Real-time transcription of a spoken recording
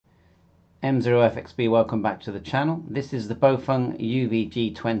M0FXB, welcome back to the channel. This is the BAOFENG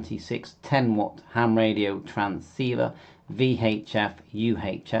UV-G26 10 watt ham radio transceiver, VHF,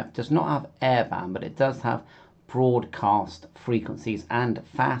 UHF. Does not have airband, but it does have broadcast frequencies and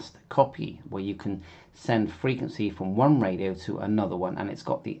fast copy, where you can send frequency from one radio to another one, and it's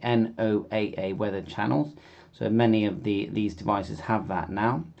got the NOAA weather channels. So many of these devices have that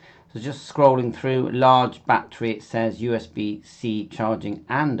now. So just scrolling through, large battery, it says USB-C charging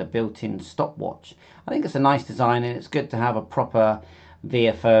and a built-in stopwatch. I think it's a nice design, and it's good to have a proper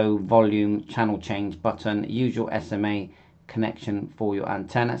VFO volume channel change button, usual SMA connection for your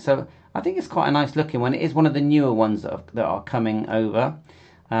antenna. So I think it's quite a nice looking one. It is one of the newer ones that are coming over.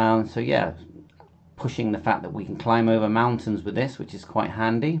 So yeah, pushing the fact that we can climb over mountains with this, which is quite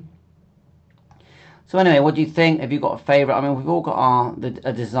handy. So anyway, what do you think? Have you got a favourite? I mean, we've all got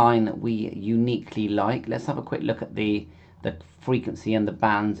a design that we uniquely like. Let's have a quick look at the frequency and the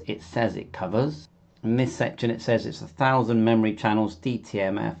bands it says it covers. In this section, it says it's 1,000 memory channels,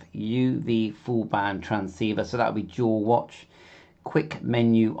 DTMF, UV full band transceiver. So that would be dual watch, quick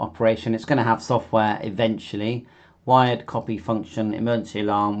menu operation. It's going to have software eventually. Wired copy function, emergency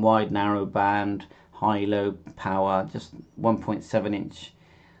alarm, wide narrow band, high low power, just 1.7 inch.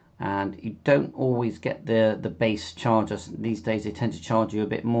 And you don't always get the base chargers. These days they tend to charge you a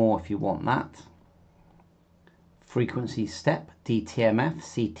bit more if you want that. Frequency step, DTMF,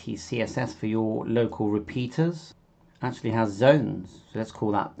 CT, CSS for your local repeaters. Actually has zones, so let's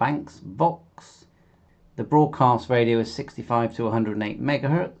call that banks. Vox. The broadcast radio is 65 to 108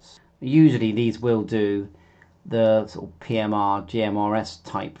 megahertz. Usually these will do the sort of PMR, GMRS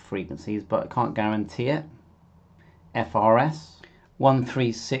type frequencies, but I can't guarantee it. FRS.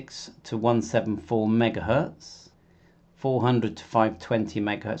 136 to 174 megahertz, 400 to 520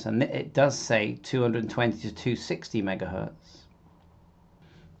 megahertz, and it does say 220 to 260 megahertz.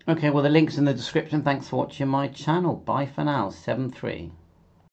 Okay, well, the link's in the description. Thanks for watching my channel. Bye for now. 7-3.